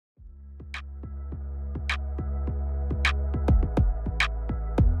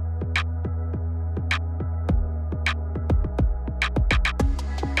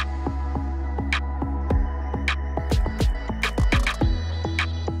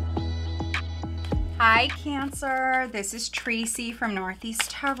Hi Cancer, this is Tracy from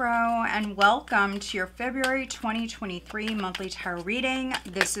Northeast Tarot and welcome to your February 2023 monthly tarot reading.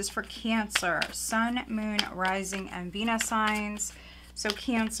 This is for Cancer, Sun, Moon, Rising, and Venus signs. So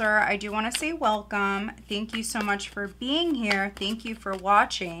Cancer, I do want to say welcome. Thank you so much for being here. Thank you for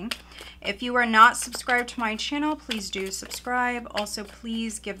watching. If you are not subscribed to my channel, please do subscribe. Also,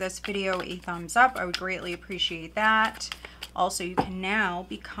 please give this video a thumbs up. I would greatly appreciate that. Also, you can now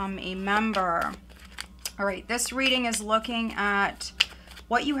become a member. All right, this reading is looking at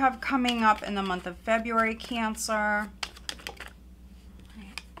what you have coming up in the month of February, Cancer.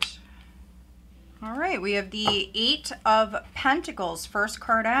 All right, we have the Eight of Pentacles, first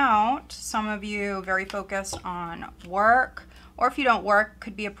card out. Some of you very focused on work, or if you don't work,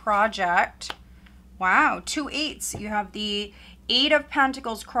 could be a project. Wow, two eights. You have the Eight of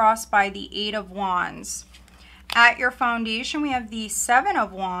Pentacles crossed by the Eight of Wands. At your foundation, we have the Seven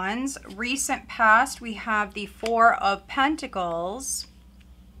of Wands. Recent past, we have the Four of Pentacles.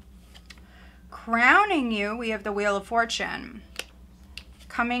 Crowning you, we have the Wheel of Fortune.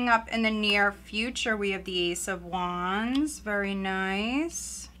 Coming up in the near future, we have the Ace of Wands. Very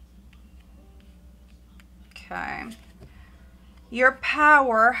nice. Okay. Your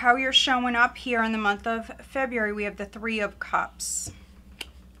power, how you're showing up here in the month of February, we have the Three of Cups.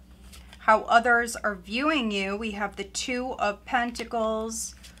 How others are viewing you, we have the Two of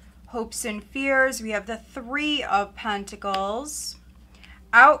Pentacles. Hopes and fears, we have the Three of Pentacles.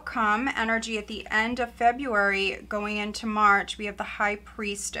 Outcome, energy at the end of February going into March, we have the High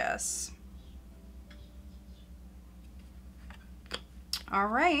Priestess. All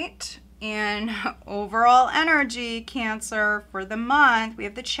right, and overall energy, Cancer, for the month, we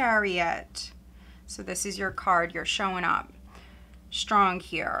have the Chariot. So this is your card, you're showing up strong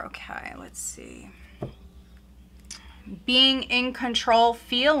here. Okay, let's see. Being in control,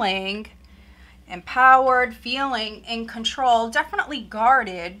 feeling empowered, feeling in control, definitely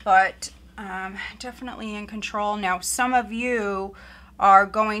guarded, but definitely in control. Now, some of you are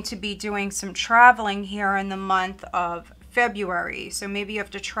going to be doing some traveling here in the month of February. So maybe you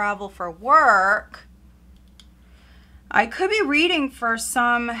have to travel for work. I could be reading for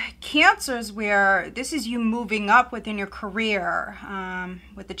some Cancers where this is you moving up within your career.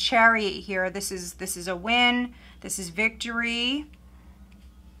 With the Chariot here, this is a win. This is victory.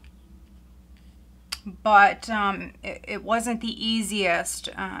 But it wasn't the easiest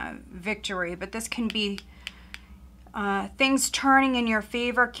victory. But this can be things turning in your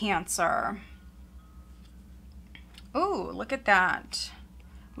favor, Cancer. Oh, look at that.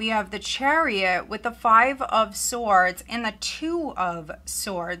 We have the Chariot with the Five of Swords and the Two of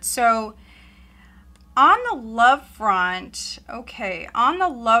Swords. So on the love front, okay, on the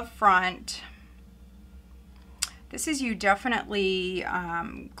love front, this is you definitely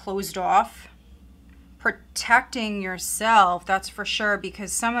closed off, protecting yourself, that's for sure,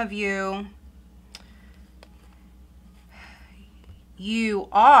 because some of you, you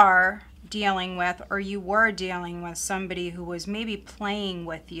are dealing with, or you were dealing with somebody who was maybe playing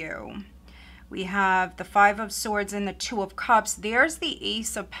with you. We have the Five of Swords and the Two of Cups. There's the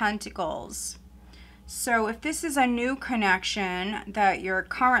Ace of Pentacles. So if this is a new connection that you're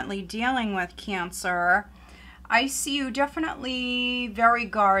currently dealing with, Cancer, I see you definitely very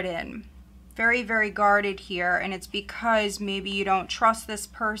guarded. Very, very guarded here. And it's because maybe you don't trust this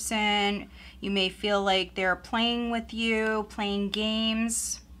person. You may feel like they're playing with you, playing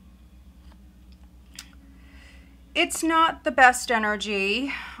games. It's not the best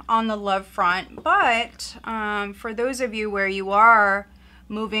energy on the love front, but for those of you where you are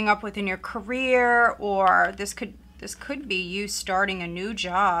moving up within your career, or this could be you starting a new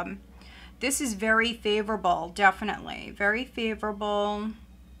job, this is very favorable, definitely. Very favorable.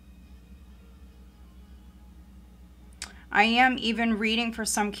 I am even reading for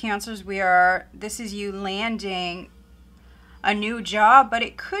some Cancers where this is you landing a new job, but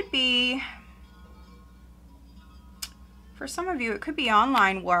it could be, for some of you, it could be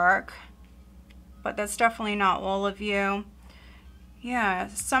online work, but that's definitely not all of you. Yeah,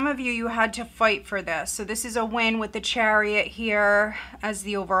 some of you had to fight for this. So this is a win with the Chariot here as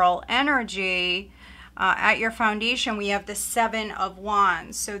the overall energy. At your foundation, we have the Seven of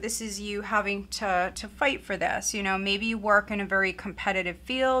Wands. So this is you having to fight for this. You know, maybe you work in a very competitive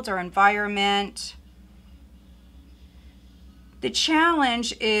field or environment. The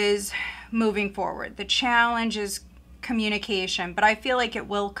challenge is moving forward. The challenge is communication, but I feel like it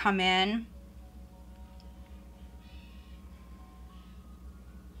will come in.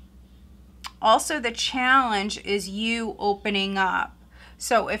 Also, the challenge is you opening up.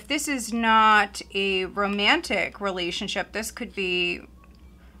 So if this is not a romantic relationship, this could be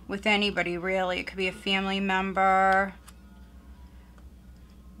with anybody, really. It could be a family member.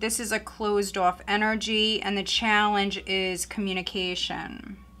 This is a closed off energy, and the challenge is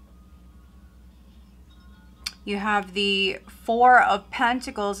communication. You have the Four of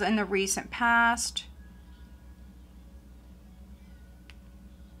Pentacles in the recent past.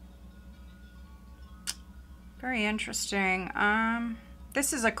 Very interesting.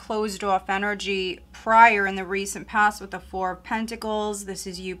 This is a closed off energy prior in the recent past with the Four of Pentacles. This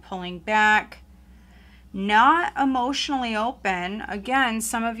is you pulling back. Not emotionally open. Again,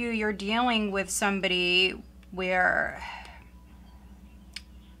 some of you, you're dealing with somebody where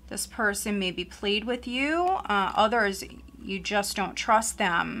this person maybe played with you. Others, you just don't trust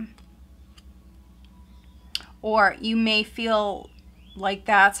them. Or you may feel like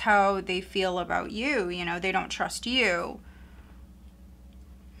that's how they feel about you. You know, they don't trust you.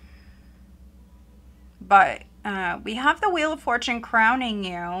 But we have the Wheel of Fortune crowning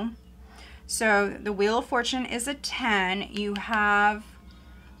you. So the Wheel of Fortune is a 10. You have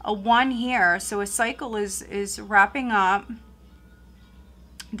a 1 here. So a cycle is wrapping up.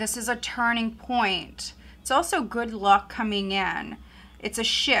 This is a turning point. It's also good luck coming in. It's a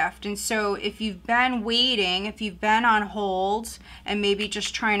shift. And so if you've been waiting, if you've been on hold and maybe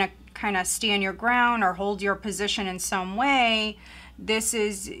just trying to kind of stand your ground or hold your position in some way, this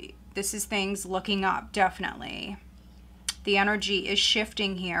is things looking up, definitely. The energy is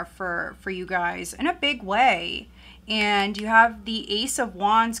shifting here for you guys in a big way. And you have the Ace of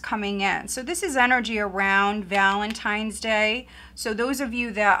Wands coming in. So this is energy around Valentine's Day. So those of you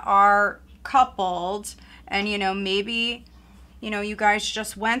that are coupled and, you know, maybe, you know, you guys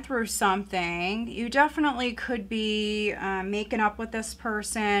just went through something, you definitely could be making up with this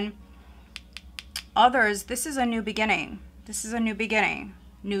person. Others, this is a new beginning. This is a new beginning.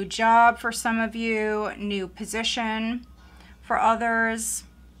 New job for some of you, new position for others.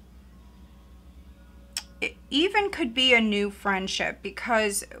 It even could be a new friendship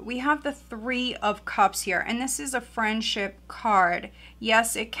because we have the Three of Cups here, and this is a friendship card.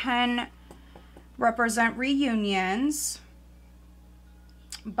 Yes, it can represent reunions,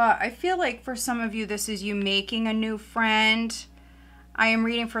 but I feel like for some of you, this is you making a new friend. I am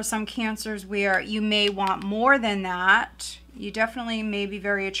reading for some Cancers where you may want more than that. You definitely may be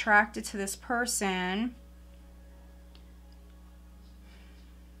very attracted to this person.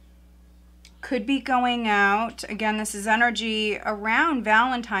 Could be going out. Again, this is energy around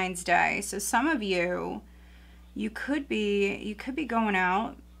Valentine's Day. So some of you, you could be going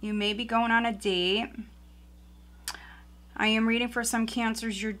out. You may be going on a date. I am reading for some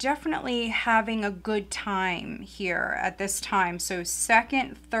Cancers. You're definitely having a good time here at this time. So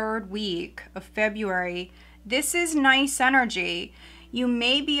second, third week of February. This is nice energy. You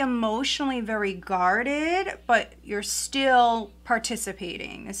may be emotionally very guarded, but you're still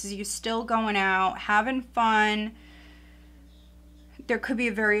participating. This is you still going out, having fun. There could be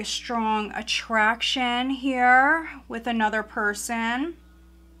a very strong attraction here with another person.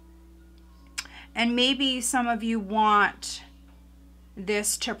 And maybe some of you want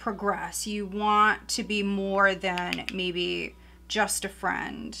this to progress. You want to be more than maybe just a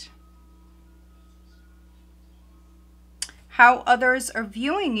friend. How others are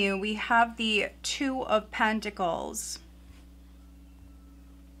viewing you, we have the Two of Pentacles.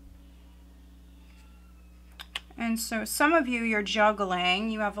 And so some of you, you're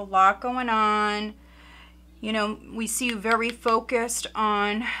juggling. You have a lot going on. You know, we see you very focused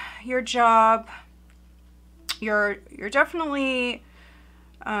on your job. You're definitely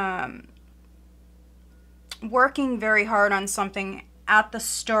working very hard on something at the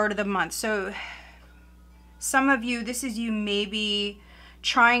start of the month. So some of you, this is you maybe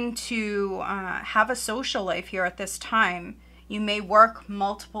trying to have a social life here at this time. You may work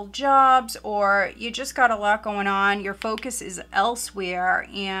multiple jobs, or you just got a lot going on. Your focus is elsewhere,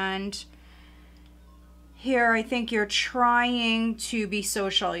 and here I think you're trying to be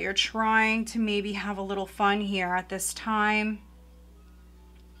social. You're trying to maybe have a little fun here at this time.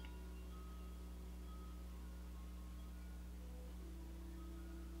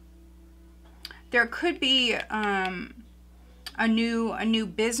 There could be a new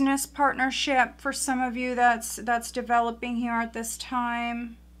business partnership for some of you that's developing here at this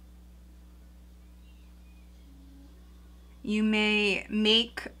time. You may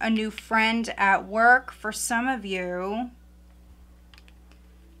make a new friend at work for some of you.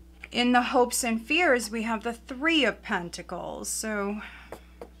 In the hopes and fears, we have the Three of Pentacles. So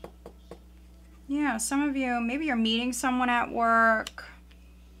yeah, some of you, maybe you're meeting someone at work.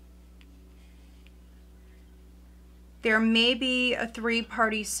 There may be a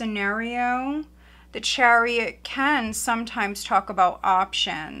three-party scenario. The Chariot can sometimes talk about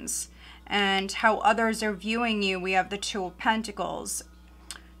options and how others are viewing you. We have the Two of Pentacles.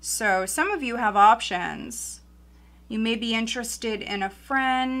 So some of you have options. You may be interested in a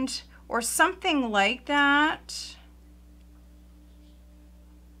friend or something like that.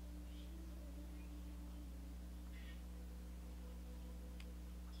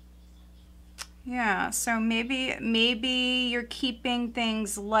 Yeah, so maybe you're keeping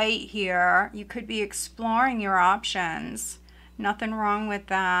things light here. You could be exploring your options. Nothing wrong with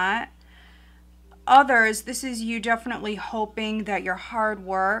that. Others, this is you definitely hoping that your hard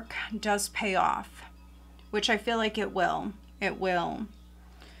work does pay off, which I feel like it will. It will.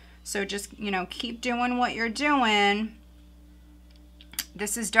 So just, you know, keep doing what you're doing.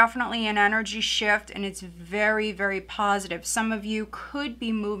 This is definitely an energy shift, and it's very, very positive. Some of you could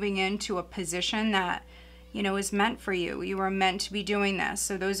be moving into a position that, you know, is meant for you. You were meant to be doing this.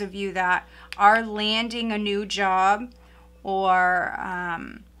 So those of you that are landing a new job or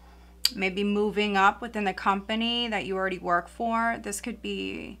maybe moving up within the company that you already work for, this could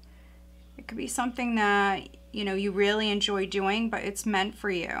be, it could be something that, you know, you really enjoy doing, but it's meant for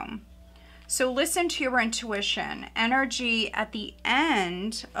you. So listen to your intuition. Energy at the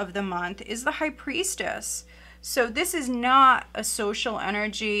end of the month is the High Priestess. So this is not a social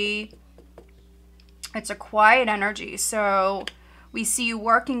energy. It's a quiet energy. So we see you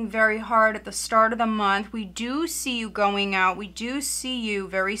working very hard at the start of the month. We do see you going out. We do see you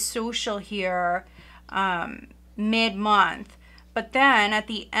very social here mid-month. But then at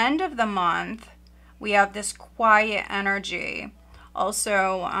the end of the month, we have this quiet energy.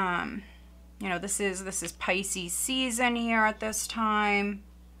 Also, you know, this is Pisces season here at this time.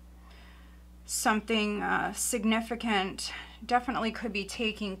 Something significant definitely could be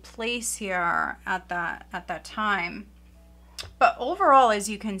taking place here at that time. But overall, as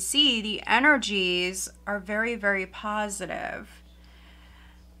you can see, the energies are very, very positive.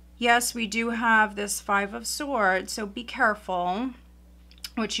 Yes, we do have this Five of Swords, so be careful,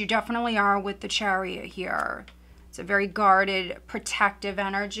 which you definitely are with the Chariot here. It's a very guarded, protective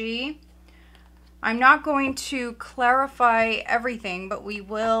energy. I'm not going to clarify everything, but we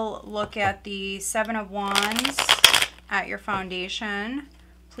will look at the Seven of Wands at your foundation.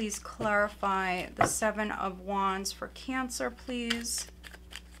 Please clarify the Seven of Wands for Cancer, please.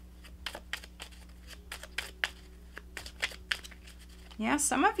 Yeah,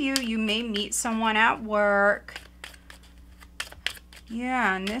 some of you, you may meet someone at work.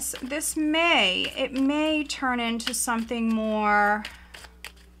 Yeah, and this may turn into something more.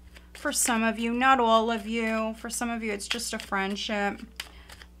 For some of you, not all of you. For some of you, it's just a friendship.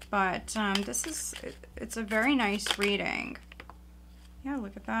 But it's a very nice reading. Yeah,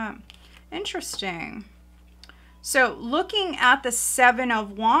 look at that. Interesting. So looking at the Seven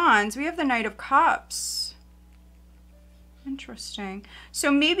of Wands, we have the Knight of Cups. Interesting. So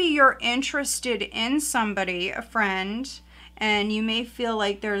maybe you're interested in somebody, a friend, and you may feel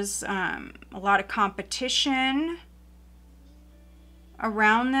like there's a lot of competition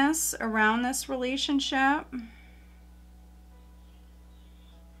around this relationship.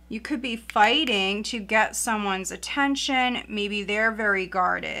 You could be fighting to get someone's attention. Maybe they're very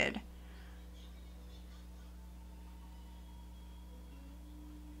guarded.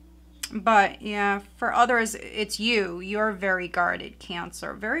 But yeah, for others, it's you. You're very guarded,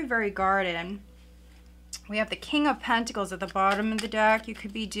 Cancer. Very, very guarded. We have the King of Pentacles at the bottom of the deck. You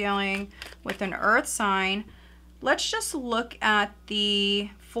could be dealing with an earth sign. Let's just look at the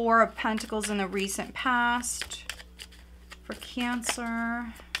Four of Pentacles in the recent past for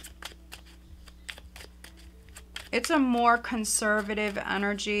Cancer. It's a more conservative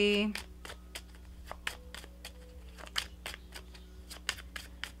energy.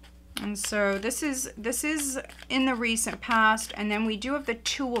 And so this is in the recent past. And then we do have the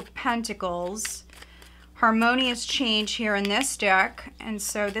Two of Pentacles. Harmonious change here in this deck, and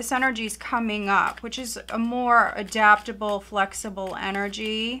so this energy is coming up, which is a more adaptable, flexible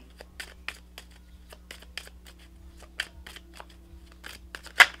energy.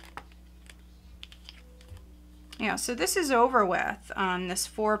 Yeah, so this is over with. This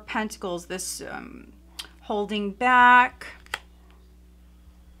Four of Pentacles, this holding back.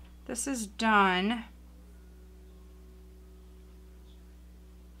 This is done.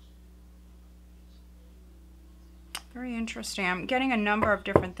 Very interesting. I'm getting a number of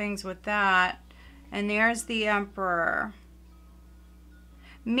different things with that. And there's the Emperor.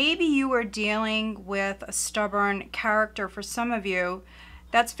 Maybe you are dealing with a stubborn character for some of you.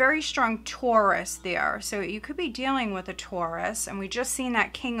 That's very strong Taurus there. So you could be dealing with a Taurus. And we just seen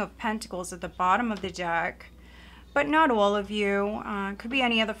that King of Pentacles at the bottom of the deck. but not all of you. Could be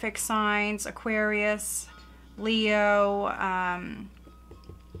any other fixed signs, Aquarius, Leo,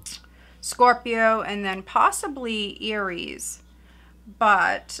 Scorpio, and then possibly Aries.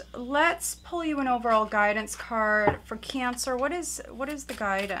 But let's pull you an overall guidance card for Cancer. What is the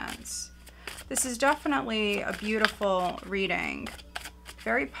guidance? This is definitely a beautiful reading.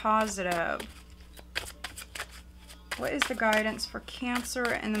 Very positive. What is the guidance for Cancer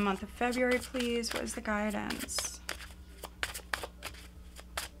in the month of February, please? What is the guidance?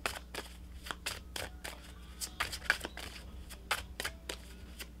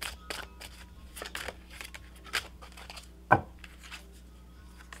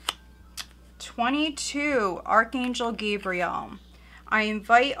 (22) Archangel Gabriel. I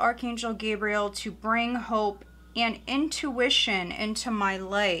invite Archangel Gabriel to bring hope and intuition into my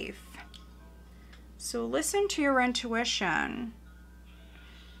life. So listen to your intuition.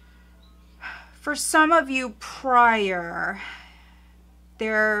 For some of you prior,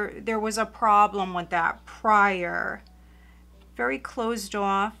 there was a problem with that prior. Very closed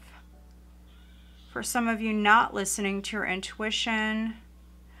off. For some of you not listening to your intuition.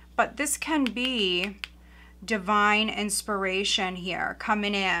 But this can be divine inspiration here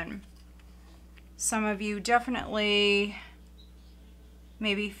coming in. Some of you definitely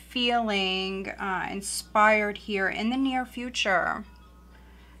maybe feeling inspired here in the near future.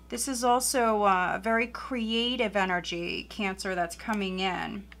 This is also a very creative energy, Cancer, that's coming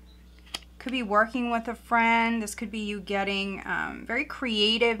in. Could be working with a friend. This could be you getting very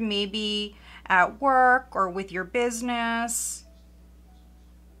creative, maybe at work or with your business.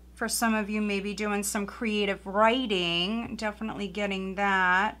 For some of you, maybe doing some creative writing, definitely getting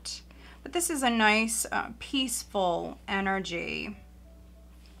that. But this is a nice, peaceful energy.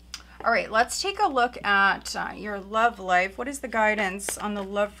 All right, let's take a look at your love life. What is the guidance on the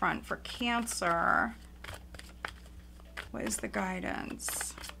love front for Cancer? What is the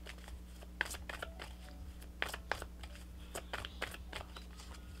guidance?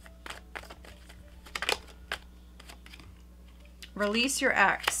 Release your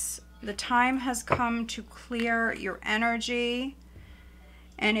ex. The time has come to clear your energy.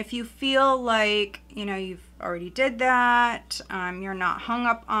 And if you feel like, you know, you've already did that, you're not hung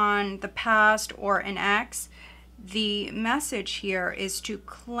up on the past or an ex, the message here is to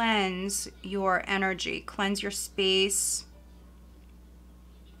cleanse your energy, cleanse your space.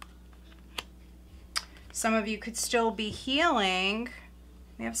 Some of you could still be healing.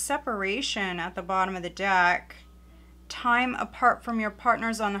 We have separation at the bottom of the deck. Time apart from your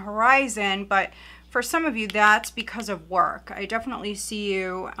partners on the horizon, but for some of you that's because of work. I definitely see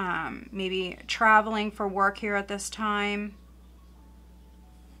you maybe traveling for work here at this time.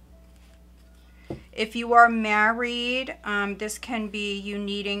 If you are married, this can be you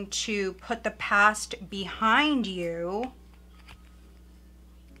needing to put the past behind you.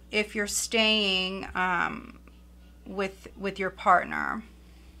 If you're staying with your partner.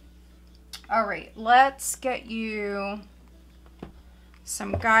 All right, let's get you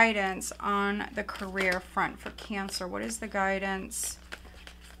some guidance on the career front for Cancer. What is the guidance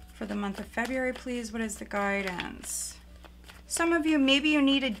for the month of February, please? What is the guidance? Some of you, maybe you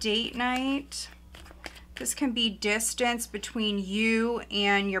need a date night. This can be distance between you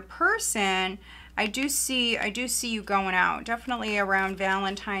and your person. I do see you going out. Definitely around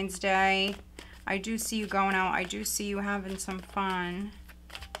Valentine's Day. I do see you going out. I do see you having some fun.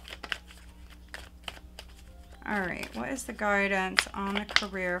 All right, what is the guidance on the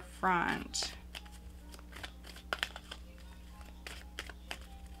career front?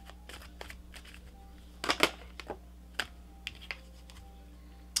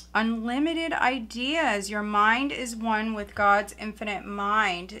 Unlimited ideas. Your mind is one with God's infinite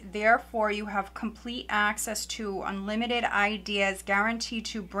mind. Therefore, you have complete access to unlimited ideas guaranteed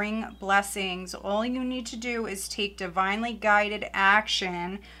to bring blessings. All you need to do is take divinely guided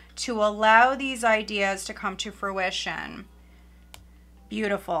action to allow these ideas to come to fruition.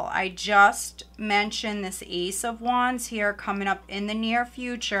 Beautiful. I just mentioned this Ace of Wands here coming up in the near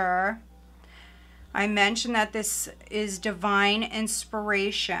future. I mentioned that this is divine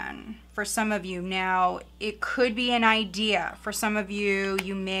inspiration for some of you. Now, it could be an idea. For some of you,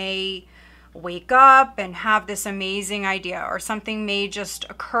 you may wake up and have this amazing idea, or something may just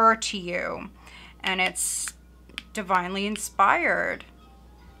occur to you and it's divinely inspired.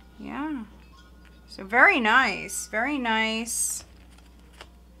 Yeah. So very nice. Very nice.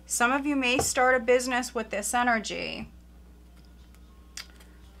 Some of you may start a business with this energy.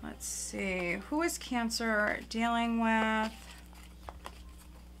 Let's see. Who is Cancer dealing with?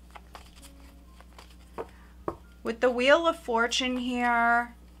 With the Wheel of Fortune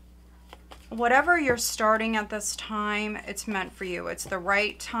here, whatever you're starting at this time, it's meant for you. It's the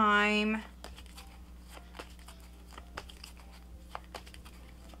right time.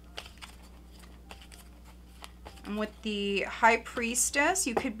 And with the High Priestess,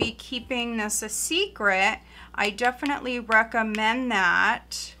 you could be keeping this a secret. I definitely recommend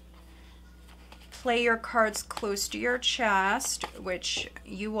that. Play your cards close to your chest, which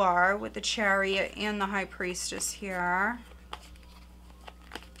you are with the Chariot and the High Priestess here.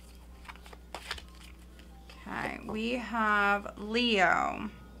 Okay, we have Leo,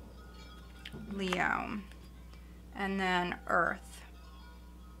 and then Earth.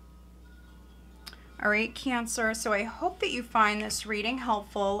 All right, Cancer, so I hope that you find this reading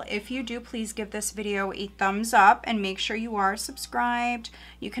helpful. If you do, please give this video a thumbs up and make sure you are subscribed.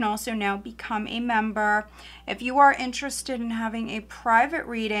 You can also now become a member. If you are interested in having a private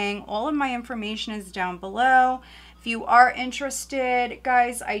reading, all of my information is down below. If you are interested,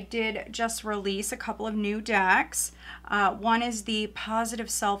 guys, I did just release a couple of new decks. One is the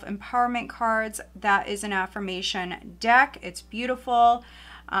Positive Self-Empowerment cards. That is an affirmation deck. It's beautiful.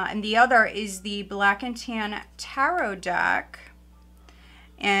 And the other is the Black and Tan Tarot deck.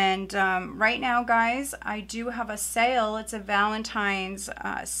 And right now, guys, I do have a sale. It's a Valentine's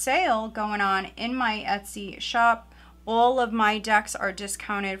sale going on in my Etsy shop. All of my decks are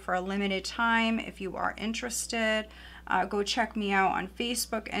discounted for a limited time. If you are interested, go check me out on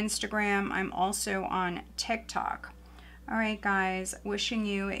Facebook, Instagram. I'm also on TikTok. All right, guys, wishing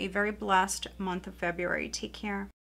you a very blessed month of February. Take care.